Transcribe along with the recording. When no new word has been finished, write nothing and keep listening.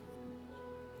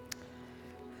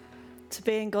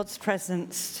to be in God's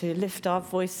presence, to lift our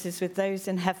voices with those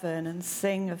in heaven and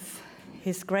sing of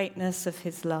his greatness, of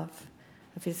his love,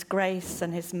 of his grace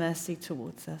and his mercy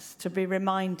towards us, to be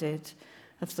reminded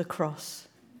of the cross,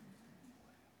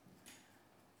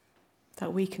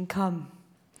 that we can come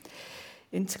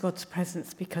into God's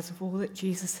presence because of all that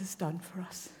Jesus has done for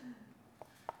us.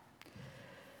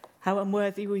 How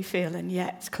unworthy we feel, and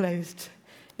yet clothed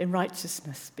in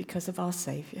righteousness because of our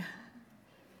Saviour.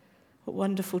 What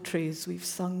wonderful truths we've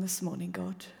sung this morning,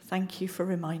 God. Thank you for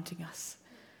reminding us.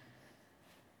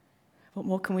 What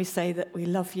more can we say? That we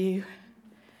love you.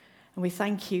 And we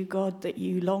thank you, God, that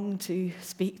you long to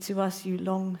speak to us. You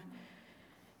long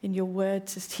in your word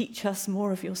to teach us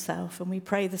more of yourself. And we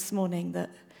pray this morning that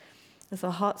as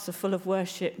our hearts are full of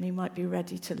worship, we might be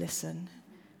ready to listen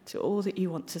to all that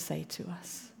you want to say to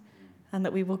us. And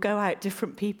that we will go out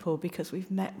different people because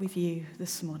we've met with you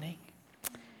this morning.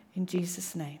 In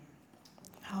Jesus' name.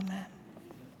 Amen.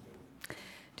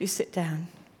 Do sit down.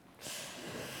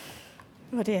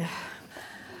 Oh dear.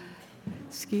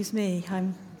 Excuse me.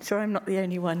 I'm sure I'm not the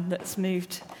only one that's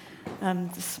moved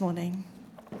this morning.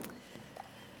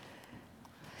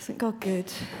 Isn't God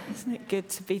good? Isn't it good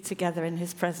to be together in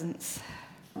his presence?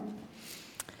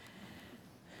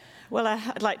 Well,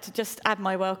 I'd like to just add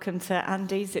my welcome to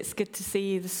Andy's. It's good to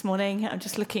see you this morning. I'm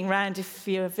just looking around. If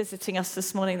you're visiting us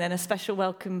this morning, then a special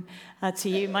welcome to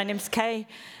you. My name's Kay.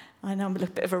 I know I'm a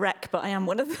little bit of a wreck, but I am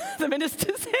one of the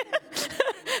ministers here.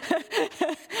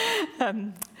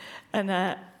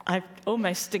 I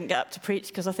almost didn't get up to preach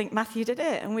because I think Matthew did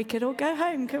it, and we could all go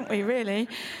home, couldn't we, really?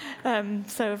 So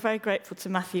we're very grateful to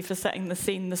Matthew for setting the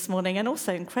scene this morning, and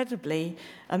also incredibly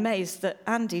amazed that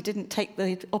Andy didn't take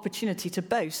the opportunity to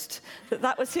boast that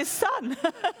that was his son.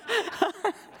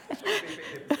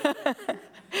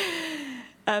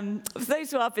 For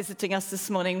those who are visiting us this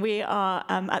morning, we are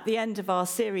at the end of our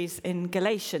series in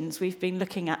Galatians. We've been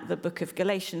looking at the book of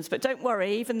Galatians, but don't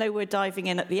worry, even though we're diving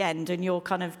in at the end and you're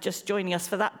kind of just joining us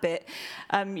for that bit,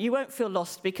 you won't feel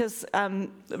lost because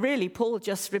really Paul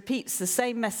just repeats the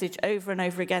same message over and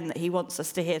over again that he wants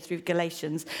us to hear through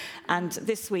Galatians, and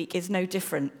this week is no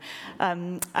different.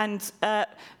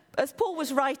 As Paul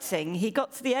was writing, he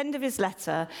got to the end of his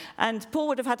letter, and Paul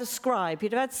would have had a scribe.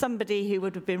 He'd have had somebody who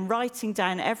would have been writing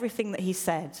down everything that he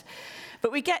said.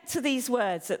 But we get to these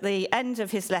words at the end of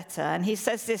his letter, and he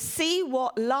says this: "See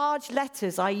what large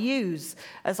letters I use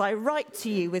as I write to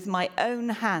you with my own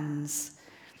hands."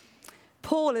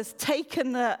 Paul has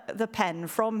taken the pen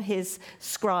from his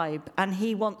scribe, and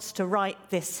he wants to write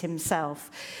this himself.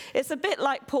 It's a bit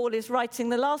like Paul is writing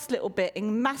the last little bit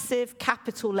in massive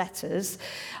capital letters,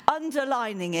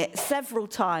 underlining it several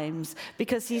times,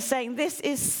 because he's saying, this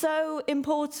is so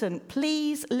important.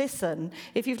 Please listen.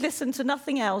 If you've listened to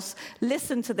nothing else,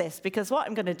 listen to this, because what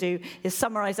I'm going to do is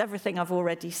summarize everything I've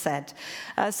already said.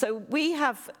 So we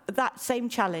have that same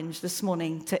challenge this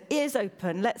morning, to ears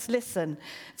open. Let's listen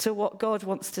to what God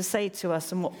wants to say to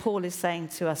us and what Paul is saying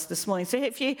to us this morning. So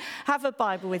if you have a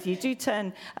Bible with you, do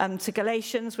turn to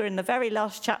Galatians. We're in the very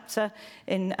last chapter,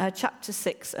 in chapter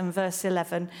 6 and verse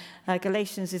 11.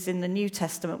 Galatians is in the New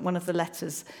Testament, one of the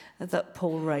letters that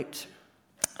Paul wrote.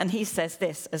 And he says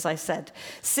this, as I said: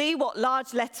 "See what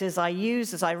large letters I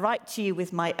use as I write to you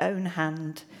with my own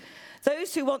hand.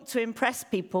 Those who want to impress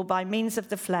people by means of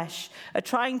the flesh are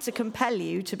trying to compel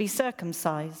you to be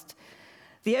circumcised.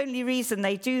 The only reason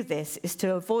they do this is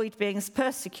to avoid being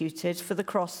persecuted for the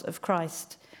cross of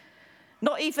Christ.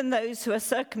 Not even those who are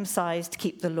circumcised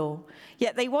keep the law,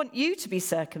 yet they want you to be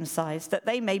circumcised, that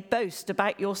they may boast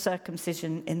about your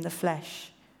circumcision in the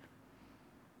flesh.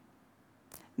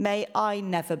 May I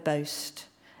never boast,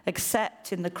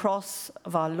 except in the cross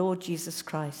of our Lord Jesus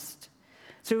Christ,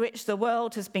 through which the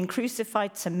world has been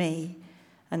crucified to me,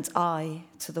 and I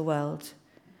to the world.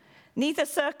 Neither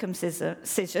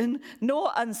circumcision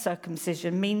nor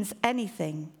uncircumcision means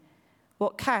anything.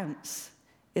 What counts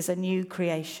is a new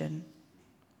creation.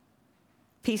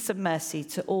 Peace and mercy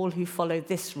to all who follow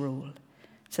this rule,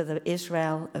 to the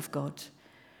Israel of God.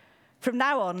 From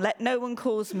now on, let no one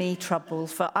cause me trouble,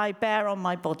 for I bear on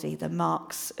my body the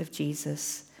marks of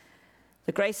Jesus.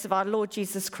 The grace of our Lord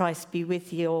Jesus Christ be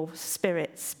with your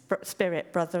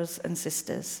spirit, brothers and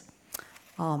sisters.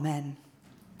 Amen.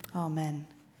 Amen.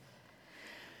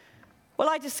 Well,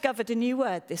 I discovered a new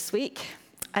word this week,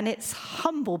 and it's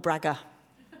humble bragger.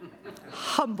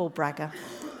 Humble bragger.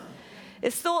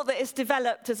 It's thought that it's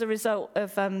developed as a result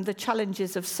of the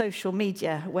challenges of social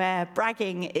media, where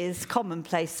bragging is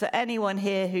commonplace. For anyone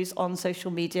here who's on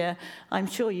social media, I'm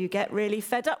sure you get really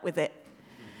fed up with it.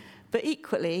 But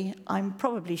equally, I'm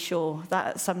probably sure that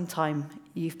at some time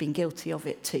you've been guilty of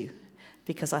it too.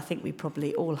 because I think we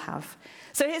probably all have.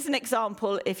 So here's an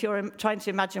example if you're trying to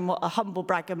imagine what a humble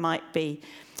bragger might be.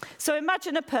 So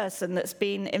imagine a person that's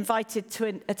been invited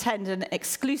to attend an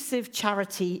exclusive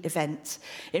charity event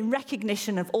in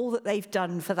recognition of all that they've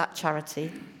done for that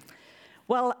charity.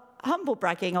 Well, humble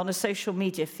bragging on a social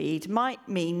media feed might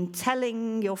mean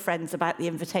telling your friends about the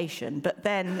invitation, but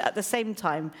then at the same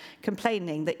time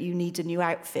complaining that you need a new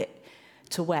outfit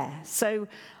to wear. So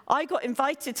I got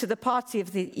invited to the party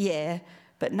of the year,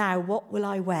 but now what will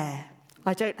I wear?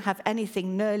 I don't have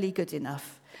anything nearly good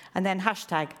enough. And then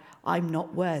hashtag, I'm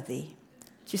not worthy.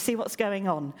 Do you see what's going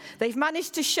on? They've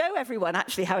managed to show everyone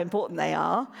actually how important they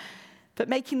are, but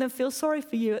making them feel sorry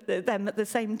for them at the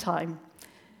same time.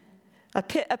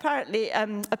 Apparently,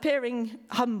 appearing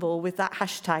humble with that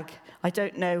hashtag, I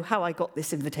don't know how I got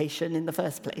this invitation in the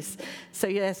first place. So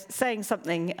yes, saying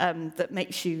something that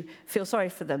makes you feel sorry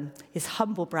for them is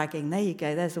humble bragging. There you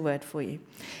go, there's a word for you.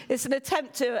 It's an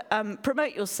attempt to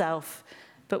promote yourself,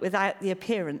 but without the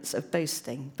appearance of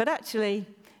boasting. But actually,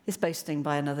 it's boasting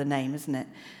by another name, isn't it?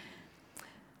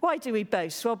 Why do we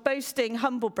boast? Well, boasting,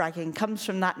 humble bragging, comes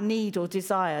from that need or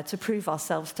desire to prove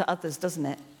ourselves to others, doesn't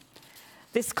it?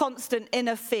 This constant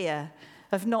inner fear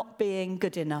of not being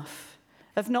good enough,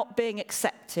 of not being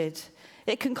accepted.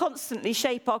 It can constantly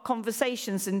shape our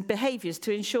conversations and behaviours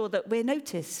to ensure that we're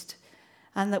noticed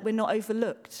and that we're not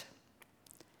overlooked.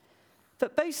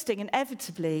 But boasting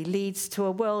inevitably leads to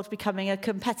a world becoming a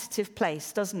competitive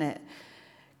place, doesn't it?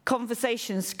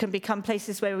 Conversations can become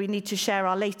places where we need to share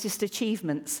our latest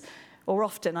achievements, or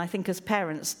often, I think, as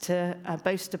parents, to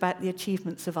boast about the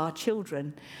achievements of our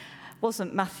children.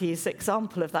 Wasn't Matthew's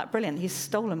example of that brilliant? He's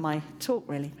stolen my talk,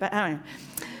 really. But anyway,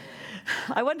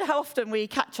 I wonder how often we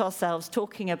catch ourselves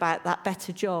talking about that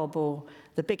better job or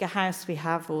the bigger house we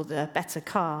have or the better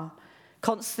car,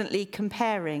 constantly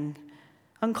comparing,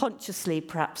 unconsciously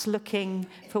perhaps looking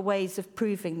for ways of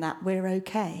proving that we're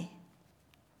okay.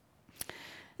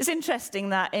 It's interesting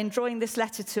that in drawing this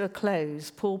letter to a close,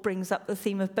 Paul brings up the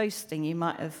theme of boasting. You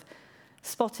might have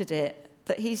spotted it,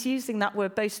 that he's using that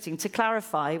word boasting to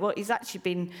clarify what he's actually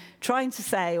been trying to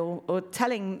say or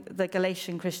telling the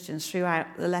Galatian Christians throughout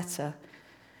the letter.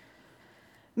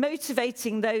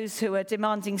 Motivating those who are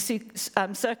demanding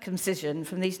circumcision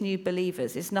from these new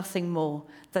believers is nothing more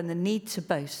than the need to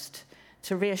boast,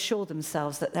 to reassure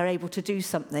themselves that they're able to do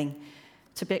something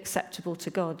to be acceptable to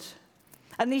God.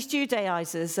 And these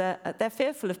Judaizers, they're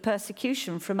fearful of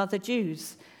persecution from other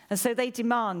Jews. And so they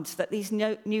demand that these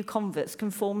new converts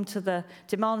conform to the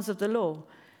demands of the law.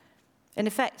 In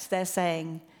effect, they're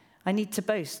saying, I need to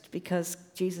boast because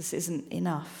Jesus isn't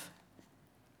enough.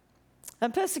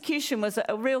 And persecution was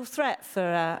a real threat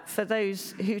for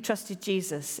those who trusted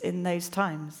Jesus in those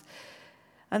times.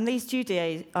 And these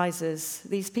Judaizers,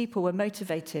 these people were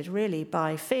motivated really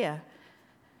by fear.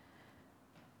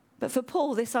 But for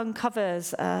Paul, this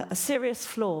uncovers a serious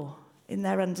flaw in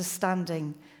their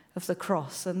understanding of the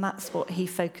cross, and that's what he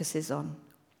focuses on.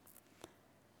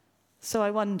 So I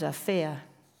wonder, fear,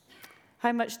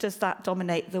 how much does that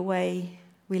dominate the way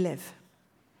we live?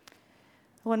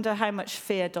 I wonder how much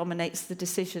fear dominates the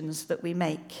decisions that we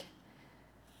make.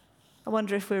 I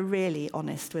wonder if we're really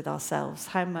honest with ourselves,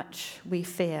 how much we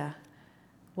fear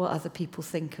what other people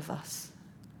think of us.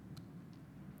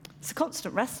 It's a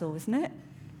constant wrestle, isn't it?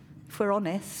 If we're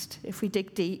honest, if we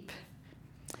dig deep.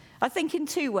 I think in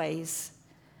two ways.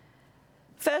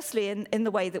 Firstly, in the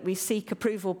way that we seek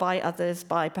approval by others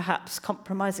by perhaps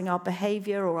compromising our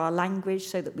behaviour or our language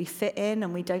so that we fit in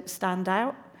and we don't stand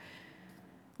out.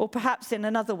 Or perhaps in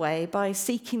another way, by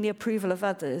seeking the approval of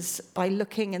others, by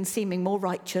looking and seeming more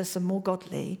righteous and more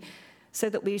godly, so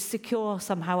that we secure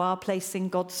somehow our place in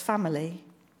God's family.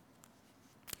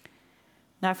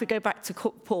 Now, if we go back to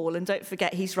Paul, and don't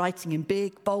forget he's writing in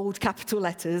big, bold, capital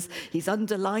letters. He's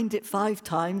underlined it 5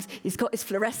 times. He's got his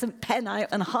fluorescent pen out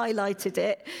and highlighted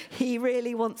it. He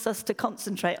really wants us to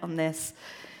concentrate on this.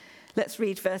 Let's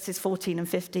read verses 14 and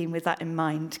 15 with that in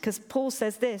mind. Because Paul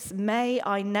says this, "May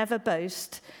I never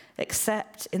boast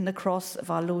except in the cross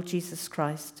of our Lord Jesus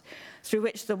Christ, through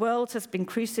which the world has been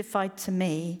crucified to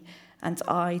me and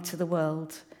I to the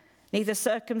world. Neither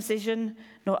circumcision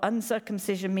nor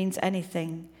uncircumcision means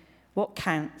anything. What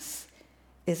counts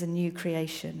is a new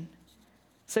creation."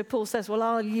 So Paul says, well,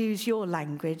 I'll use your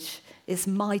language. It's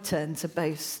my turn to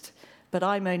boast, but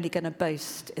I'm only going to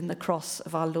boast in the cross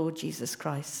of our Lord Jesus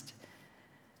Christ.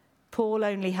 Paul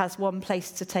only has one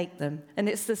place to take them, and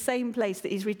it's the same place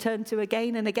that he's returned to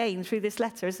again and again through this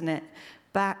letter, isn't it?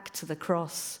 Back to the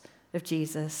cross of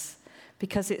Jesus,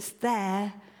 because it's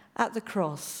there at the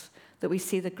cross that we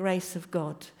see the grace of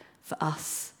God for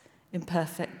us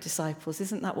imperfect disciples.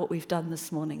 Isn't that what we've done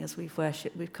this morning as we've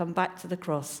worshipped? We've come back to the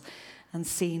cross and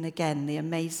seen again the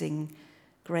amazing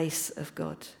grace of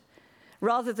God.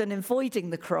 Rather than avoiding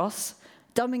the cross,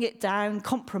 dumbing it down,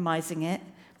 compromising it,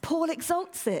 Paul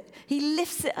exalts it. He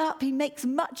lifts it up. He makes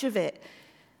much of it.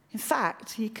 In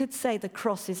fact, you could say the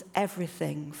cross is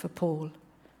everything for Paul.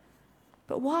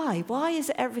 But why? Why is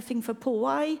it everything for Paul?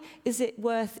 Why is it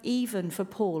worth even for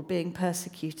Paul being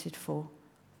persecuted for?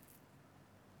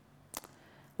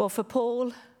 Well, for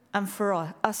Paul and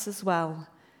for us as well,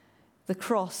 the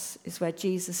cross is where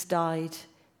Jesus died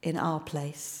in our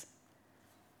place.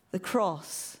 The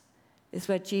cross is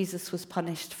where Jesus was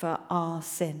punished for our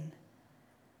sin.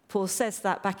 Paul says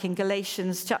that back in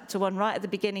Galatians chapter 1, right at the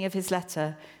beginning of his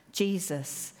letter.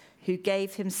 Jesus, who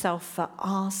gave himself for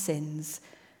our sins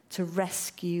to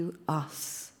rescue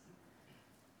us.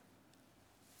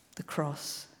 The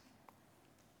cross.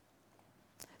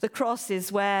 The cross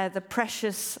is where the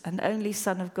precious and only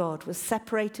Son of God was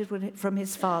separated from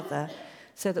his Father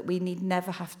so that we need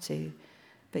never have to.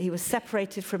 But he was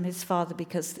separated from his Father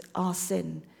because our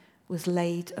sin was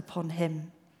laid upon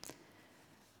him.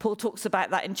 Paul talks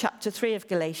about that in chapter 3 of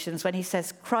Galatians when he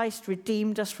says, Christ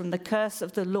redeemed us from the curse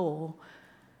of the law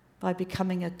by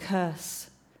becoming a curse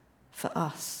for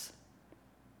us.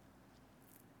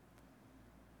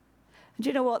 And do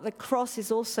you know what? The cross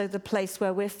is also the place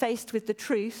where we're faced with the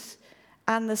truth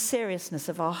and the seriousness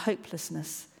of our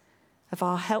hopelessness, of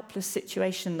our helpless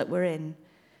situation that we're in.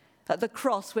 At the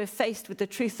cross, we're faced with the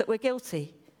truth that we're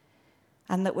guilty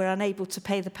and that we're unable to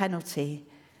pay the penalty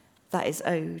that is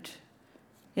owed.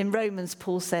 In Romans,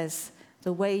 Paul says,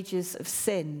 the wages of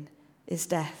sin is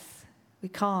death. We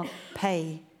can't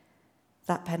pay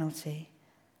that penalty.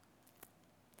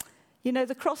 You know,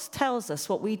 the cross tells us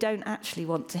what we don't actually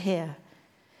want to hear.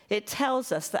 It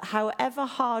tells us that however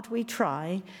hard we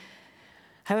try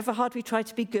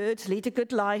to be good, lead a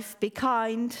good life, be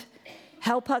kind,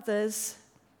 help others,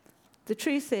 the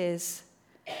truth is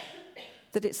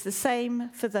that it's the same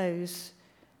for those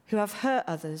who have hurt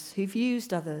others, who've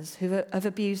used others, who have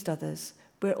abused others.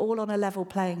 We're all on a level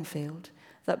playing field,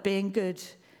 that being good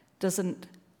doesn't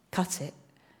cut it.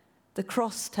 The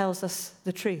cross tells us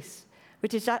the truth,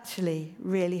 which is actually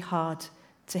really hard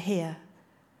to hear.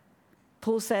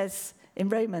 Paul says in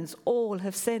Romans, all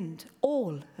have sinned,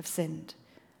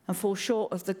 and fall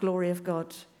short of the glory of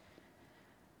God.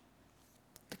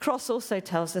 The cross also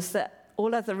tells us that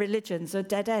all other religions are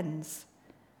dead ends,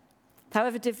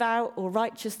 however devout or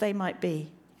righteous they might be.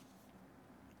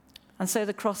 And so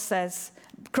the cross,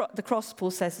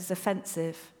 Paul says, is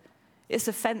offensive. It's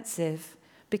offensive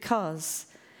because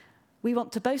we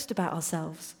want to boast about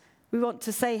ourselves. We want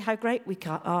to say how great we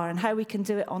are and how we can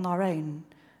do it on our own.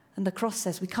 And the cross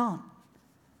says we can't.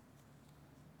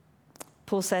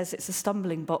 Paul says it's a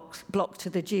stumbling block to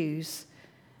the Jews,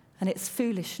 and it's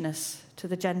foolishness to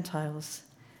the Gentiles.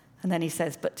 And then he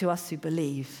says, but to us who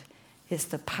believe, it's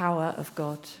the power of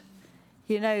God.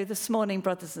 You know, this morning,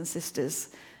 brothers and sisters,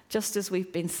 just as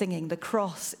we've been singing, the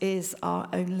cross is our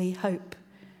only hope.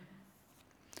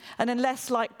 And unless,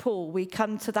 like Paul, we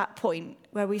come to that point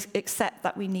where we accept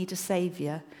that we need a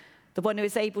saviour, the one who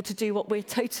is able to do what we're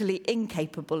totally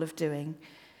incapable of doing,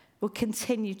 we'll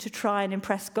continue to try and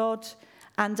impress God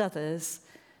and others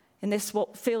in this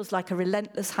what feels like a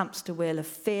relentless hamster wheel of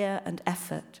fear and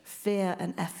effort.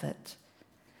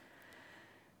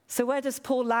 So where does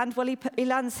Paul land? Well, he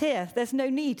lands here. There's no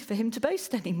need for him to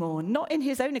boast anymore, not in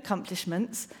his own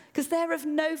accomplishments, because they're of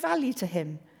no value to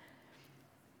him.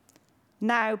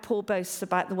 Now Paul boasts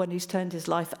about the one who's turned his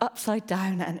life upside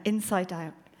down and inside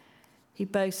out. He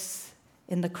boasts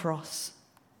in the cross.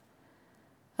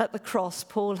 At the cross,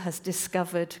 Paul has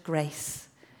discovered grace,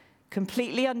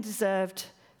 completely undeserved,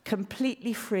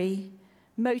 completely free,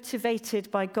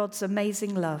 motivated by God's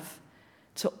amazing love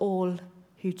to all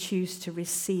who choose to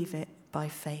receive it by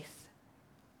faith.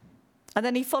 And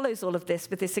then he follows all of this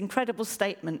with this incredible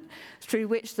statement, through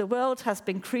which the world has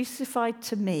been crucified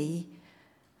to me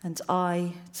and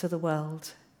I to the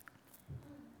world.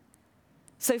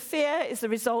 So fear is the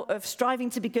result of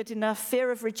striving to be good enough,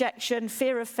 fear of rejection,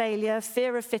 fear of failure,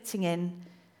 fear of fitting in.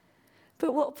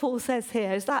 But what Paul says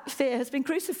here is that fear has been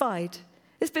crucified.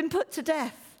 It's been put to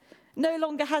death. No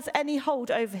longer has any hold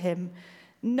over him.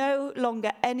 No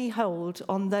longer any hold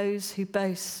on those who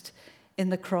boast in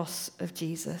the cross of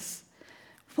Jesus.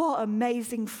 What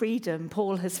amazing freedom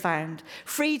Paul has found.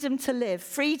 Freedom to live,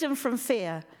 freedom from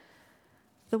fear.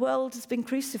 The world has been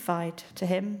crucified to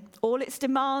him. All its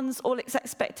demands, all its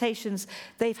expectations,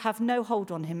 they have no hold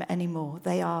on him anymore.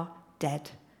 They are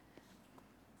dead.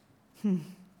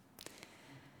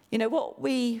 You know, what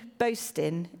we boast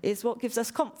in is what gives us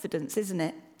confidence, isn't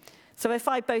it? So if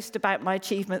I boast about my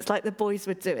achievements like the boys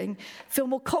were doing, feel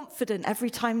more confident every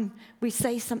time we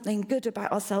say something good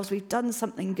about ourselves, we've done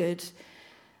something good.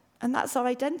 And that's our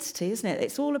identity, isn't it?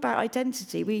 It's all about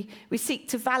identity. We seek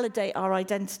to validate our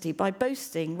identity by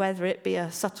boasting, whether it be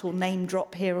a subtle name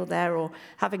drop here or there or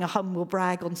having a humble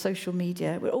brag on social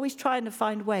media. We're always trying to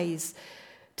find ways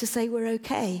to say we're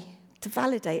okay, to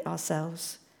validate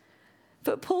ourselves.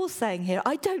 But Paul's saying here,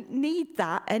 I don't need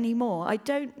that anymore. I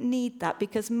don't need that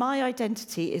because my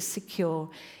identity is secure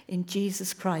in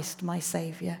Jesus Christ, my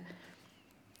Saviour.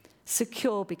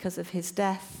 Secure because of his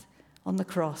death on the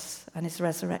cross and his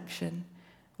resurrection.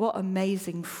 What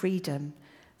amazing freedom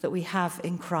that we have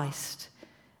in Christ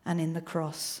and in the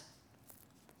cross.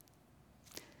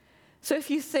 So if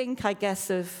you think, I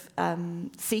guess, of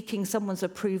seeking someone's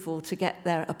approval to get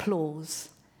their applause,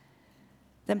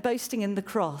 then boasting in the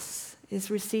cross is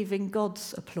receiving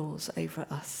God's applause over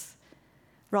us,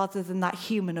 rather than that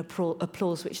human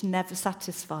applause which never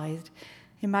satisfied.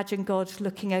 Imagine God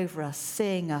looking over us,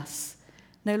 seeing us,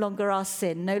 no longer our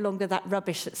sin, no longer that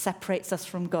rubbish that separates us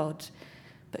from God,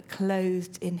 but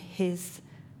clothed in his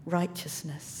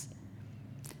righteousness.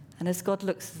 And as God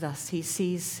looks at us, he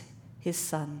sees his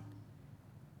Son,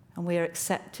 and we are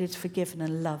accepted, forgiven,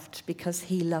 and loved because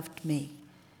he loved me.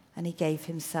 And he gave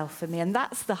himself for me. And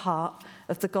that's the heart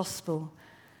of the gospel.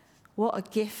 What a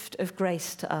gift of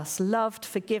grace to us. Loved,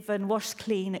 forgiven, washed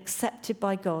clean, accepted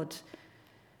by God.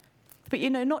 But you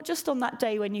know, not just on that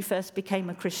day when you first became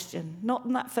a Christian. Not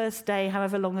on that first day,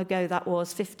 however long ago that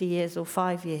was, 50 years or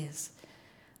 5 years.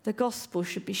 The gospel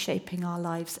should be shaping our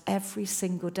lives every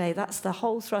single day. That's the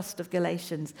whole thrust of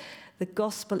Galatians. The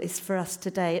gospel is for us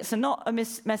today. It's not a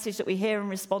message that we hear and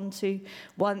respond to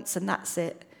once and that's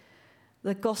it.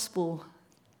 The gospel,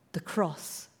 the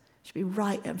cross, should be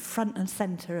right and front and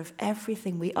center of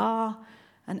everything we are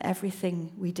and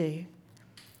everything we do.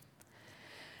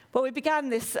 Well, we began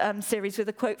this series with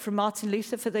a quote from Martin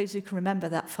Luther, for those who can remember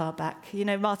that far back. You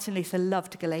know, Martin Luther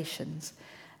loved Galatians.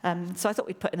 So I thought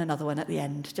we'd put in another one at the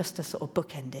end, just to sort of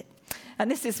bookend it. And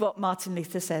this is what Martin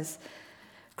Luther says.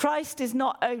 Christ is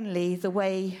not only the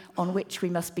way on which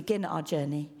we must begin our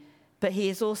journey, but he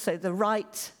is also the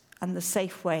right and the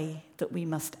safe way that we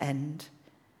must end.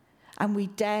 And we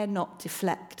dare not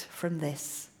deflect from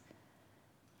this.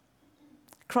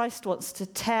 Christ wants to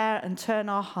tear and turn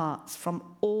our hearts from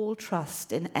all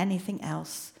trust in anything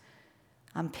else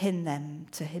and pin them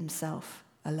to himself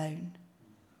alone.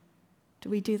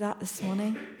 Do we do that this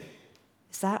morning?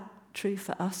 Is that true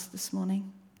for us this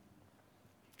morning?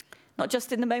 Not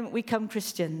just in the moment we become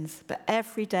Christians, but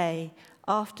every day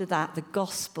after that, the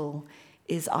gospel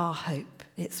is our hope.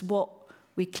 It's what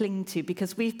we cling to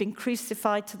because we've been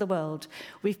crucified to the world.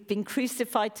 We've been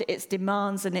crucified to its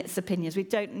demands and its opinions. We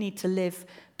don't need to live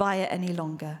by it any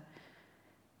longer.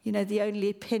 You know, the only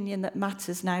opinion that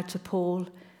matters now to Paul,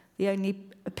 the only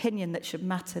opinion that should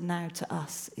matter now to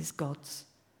us is God's.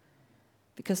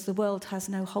 Because the world has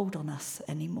no hold on us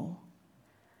anymore.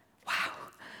 Wow,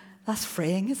 that's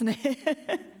freeing, isn't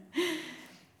it?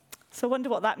 So I wonder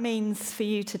what that means for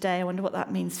you today. I wonder what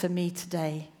that means for me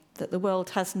today, that the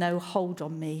world has no hold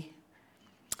on me.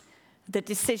 The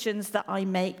decisions that I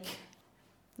make,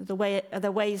 the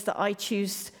ways that I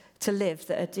choose to live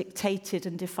that are dictated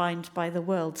and defined by the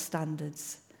world's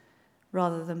standards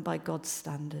rather than by God's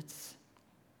standards.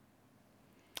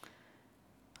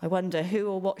 I wonder who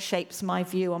or what shapes my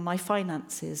view on my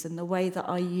finances and the way that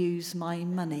I use my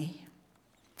money.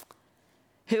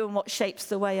 Who and what shapes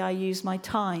the way I use my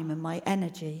time and my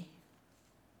energy.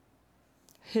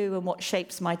 Who and what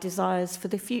shapes my desires for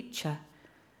the future.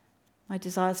 My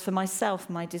desires for myself,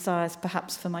 my desires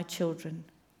perhaps for my children.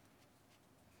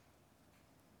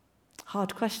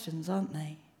 Hard questions, aren't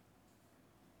they?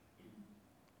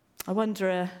 I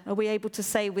wonder, are we able to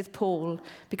say with Paul,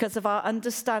 because of our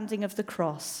understanding of the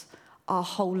cross, our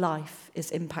whole life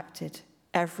is impacted,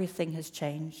 everything has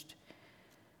changed?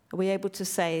 Are we able to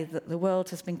say that the world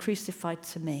has been crucified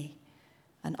to me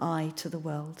and I to the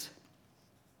world?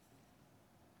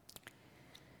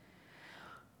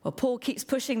 Well, Paul keeps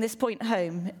pushing this point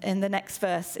home in the next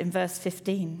verse, in verse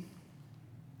 15.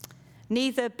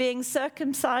 Neither being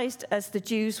circumcised as the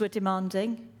Jews were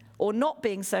demanding, or not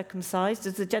being circumcised,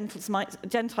 as the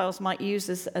Gentiles might use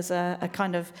as a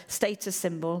kind of status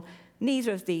symbol.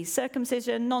 Neither of these,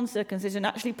 circumcision, non-circumcision,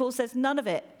 actually Paul says none of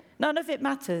it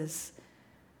matters.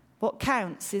 What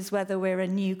counts is whether we're a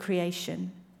new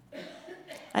creation.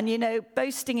 And you know,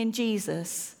 boasting in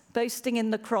Jesus, boasting in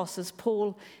the cross, as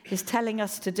Paul is telling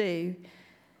us to do,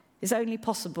 is only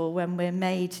possible when we're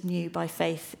made new by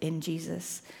faith in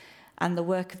Jesus. and the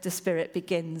work of the Spirit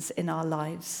begins in our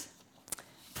lives.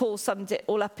 Paul summed it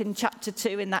all up in chapter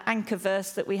 2 in that anchor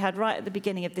verse that we had right at the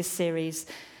beginning of this series.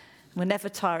 We'll never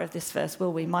tire of this verse,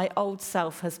 will we? My old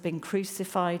self has been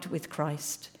crucified with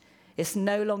Christ. It's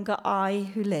no longer I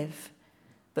who live,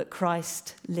 but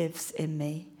Christ lives in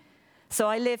me. So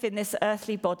I live in this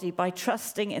earthly body by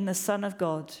trusting in the Son of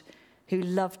God who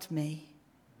loved me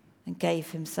and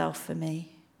gave himself for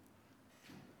me.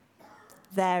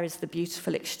 There is the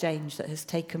beautiful exchange that has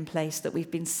taken place that we've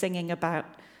been singing about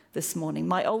this morning.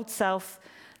 My old self,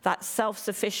 that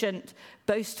self-sufficient,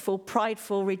 boastful,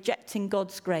 prideful, rejecting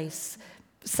God's grace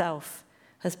self,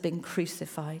 has been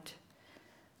crucified.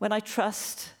 When I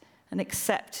trust and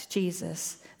accept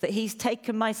Jesus, that he's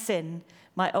taken my sin,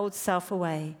 my old self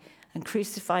away, and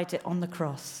crucified it on the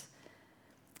cross,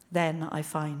 then I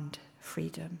find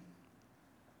freedom.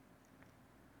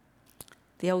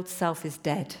 The old self is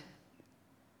dead.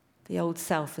 The old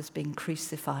self has been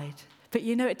crucified. But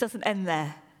you know, it doesn't end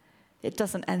there. It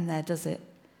doesn't end there, does it?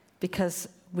 Because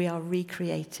we are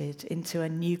recreated into a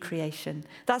new creation.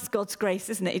 That's God's grace,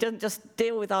 isn't it? He doesn't just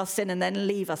deal with our sin and then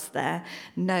leave us there.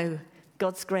 No,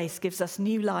 God's grace gives us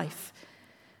new life.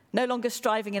 No longer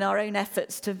striving in our own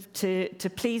efforts to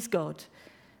please God,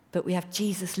 but we have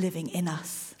Jesus living in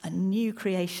us, a new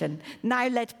creation, now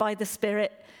led by the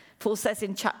Spirit. Paul says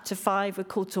in chapter 5, we're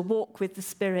called to walk with the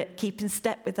Spirit, keep in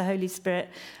step with the Holy Spirit,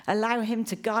 allow him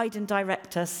to guide and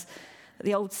direct us.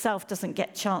 The old self doesn't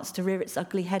get a chance to rear its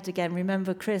ugly head again.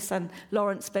 Remember, Chris and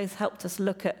Lawrence both helped us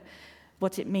look at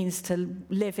what it means to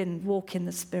live and walk in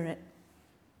the Spirit.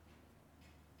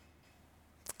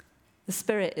 The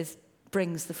Spirit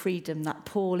brings the freedom that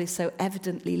Paul is so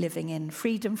evidently living in,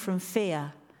 freedom from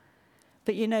fear.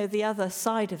 But you know, the other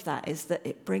side of that is that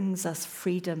it brings us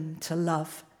freedom to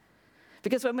love.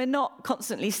 Because when we're not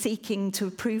constantly seeking to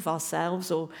prove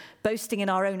ourselves or boasting in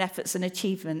our own efforts and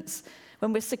achievements,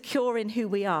 when we're secure in who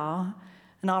we are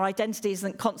and our identity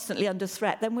isn't constantly under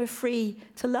threat, then we're free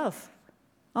to love,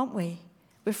 aren't we?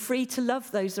 We're free to love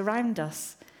those around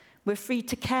us. We're free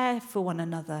to care for one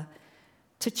another,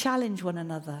 to challenge one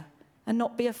another and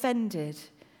not be offended,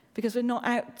 because we're not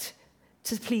out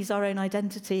to please our own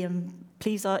identity and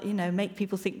please our, make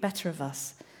people think better of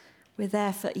us. We're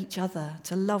there for each other,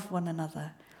 to love one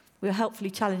another. We were helpfully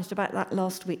challenged about that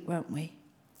last week, weren't we?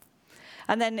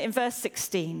 And then in verse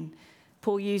 16,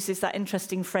 Paul uses that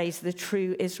interesting phrase, the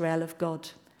true Israel of God.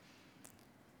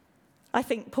 I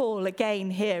think Paul,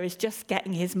 again, here is just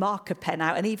getting his marker pen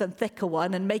out, an even thicker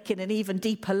one, and making an even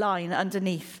deeper line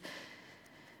underneath.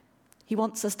 He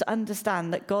wants us to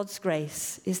understand that God's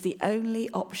grace is the only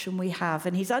option we have.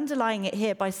 And he's underlying it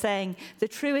here by saying the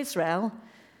true Israel,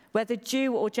 whether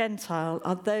Jew or Gentile,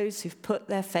 are those who've put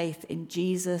their faith in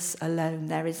Jesus alone.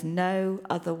 There is no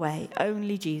other way.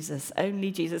 Only Jesus,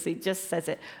 only Jesus. He just says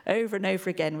it over and over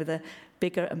again with a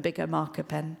bigger and bigger marker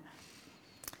pen.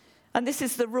 And this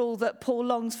is the rule that Paul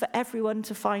longs for everyone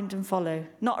to find and follow.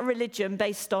 Not a religion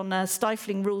based on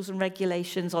stifling rules and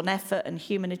regulations, on effort and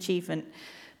human achievement,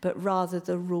 but rather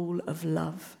the rule of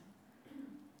love.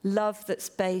 Love that's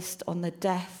based on the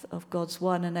death of God's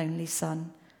one and only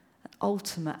Son.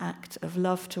 Ultimate act of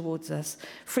love towards us.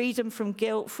 Freedom from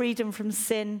guilt, freedom from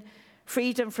sin,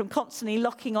 freedom from constantly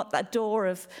locking up that door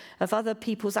of other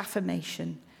people's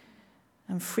affirmation,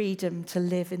 and freedom to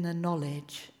live in the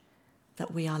knowledge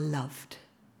that we are loved.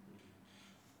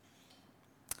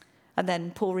 And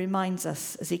then Paul reminds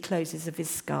us as he closes of his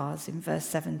scars in verse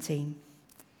 17.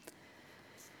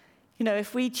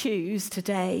 If we choose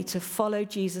today to follow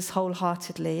Jesus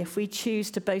wholeheartedly, if we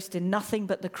choose to boast in nothing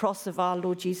but the cross of our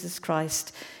Lord Jesus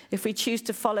Christ, if we choose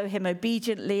to follow him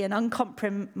obediently and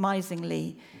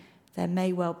uncompromisingly, there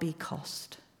may well be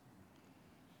cost.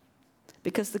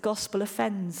 Because the gospel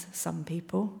offends some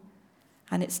people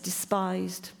and it's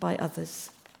despised by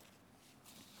others.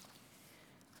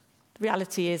 The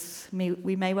reality is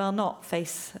we may well not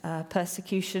face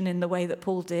persecution in the way that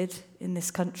Paul did in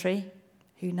this country.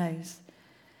 Who knows?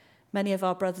 Many of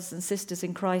our brothers and sisters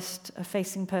in Christ are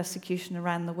facing persecution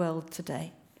around the world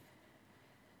today.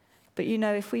 But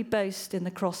if we boast in the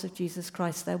cross of Jesus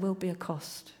Christ, there will be a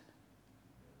cost.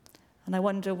 And I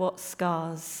wonder what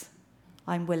scars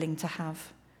I'm willing to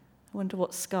have. I wonder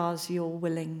what scars you're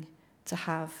willing to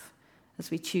have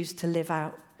as we choose to live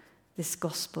out this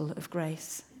gospel of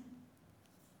grace.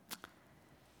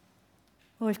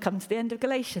 Well, we've come to the end of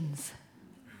Galatians.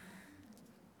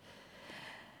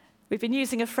 We've been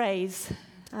using a phrase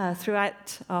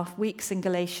throughout our weeks in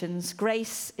Galatians,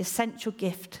 grace, essential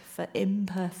gift for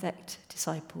imperfect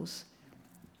disciples.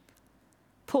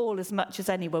 Paul, as much as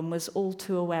anyone, was all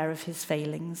too aware of his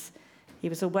failings. He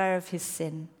was aware of his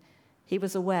sin. he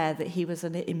was aware that he was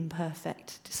an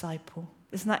imperfect disciple.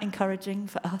 Isn't that encouraging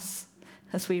for us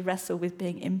as we wrestle with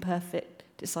being imperfect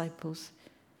disciples?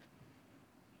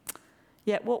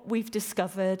 Yet what we've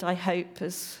discovered, I hope,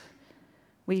 as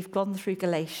we've gone through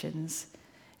Galatians,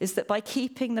 is that by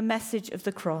keeping the message of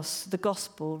the cross, the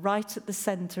gospel, right at the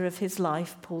centre of his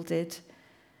life, Paul did,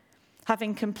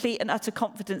 having complete and utter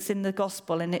confidence in the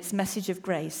gospel and its message of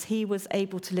grace, he was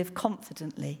able to live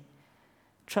confidently,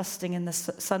 trusting in the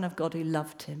Son of God who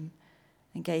loved him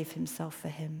and gave himself for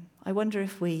him. I wonder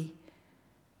if we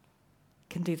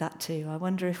can do that too. I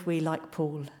wonder if we, like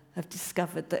Paul, have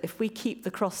discovered that if we keep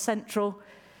the cross central,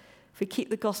 if we keep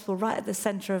the gospel right at the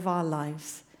centre of our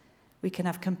lives, we can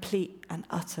have complete and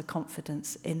utter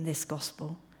confidence in this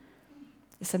gospel.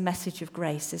 It's a message of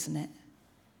grace, isn't it?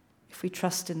 If we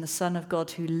trust in the Son of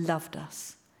God who loved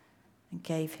us and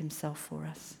gave himself for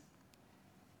us.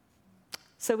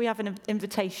 So we have an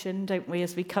invitation, don't we,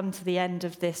 as we come to the end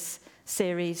of this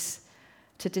series,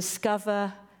 to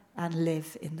discover and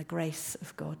live in the grace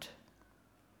of God.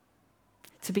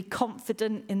 To be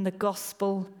confident in the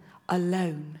gospel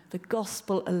alone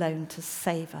to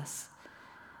save us,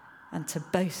 and to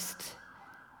boast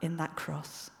in that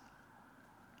cross.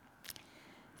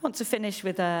 I want to finish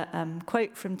with a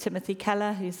quote from Timothy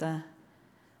Keller, who's a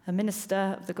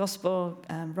minister of the gospel,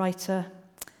 writer.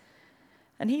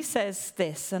 And he says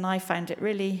this, and I found it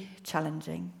really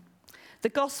challenging. The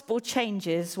gospel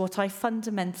changes what I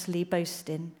fundamentally boast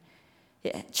in.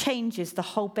 It changes the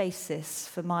whole basis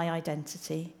for my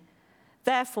identity.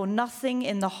 Therefore, nothing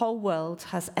in the whole world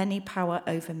has any power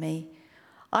over me.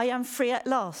 I am free at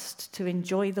last to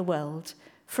enjoy the world,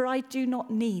 for I do not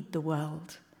need the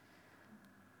world.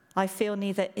 I feel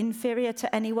neither inferior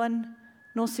to anyone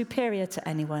nor superior to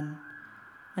anyone,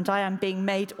 and I am being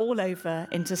made all over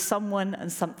into someone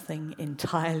and something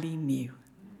entirely new.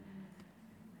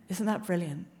 Isn't that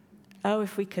brilliant? Oh,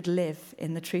 if we could live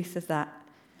in the truth of that.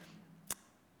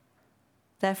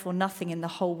 Therefore, nothing in the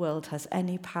whole world has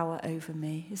any power over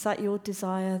me. Is that your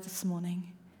desire this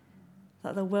morning?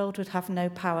 That the world would have no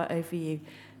power over you?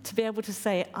 To be able to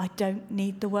say, I don't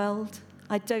need the world.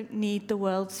 I don't need the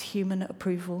world's human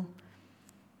approval.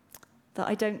 That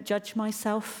I don't judge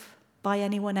myself by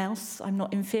anyone else. I'm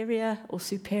not inferior or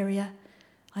superior.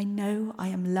 I know I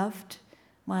am loved.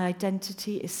 My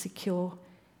identity is secure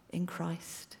in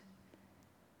Christ.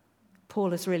 Paul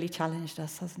has really challenged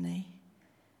us, hasn't he?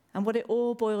 And what it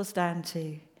all boils down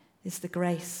to is the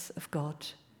grace of God.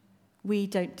 We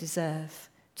don't deserve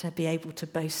to be able to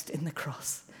boast in the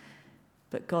cross,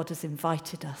 but God has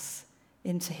invited us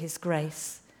into his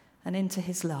grace and into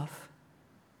his love.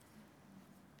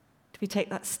 Do we take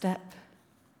that step?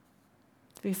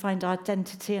 Do we find our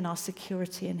identity and our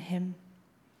security in him?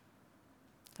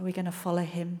 Are we going to follow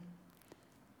him?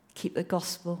 Keep the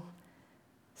gospel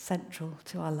central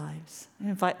to our lives. I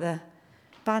invite the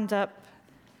band up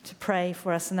to pray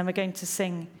for us, and then we're going to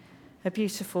sing a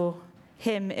beautiful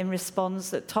hymn in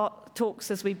response that talks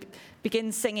as we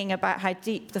begin singing about how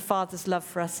deep the Father's love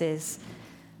for us is,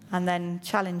 and then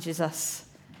challenges us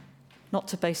not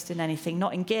to boast in anything,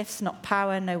 not in gifts, not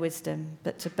power, no wisdom,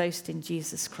 but to boast in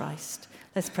Jesus Christ.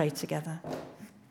 Let's pray together.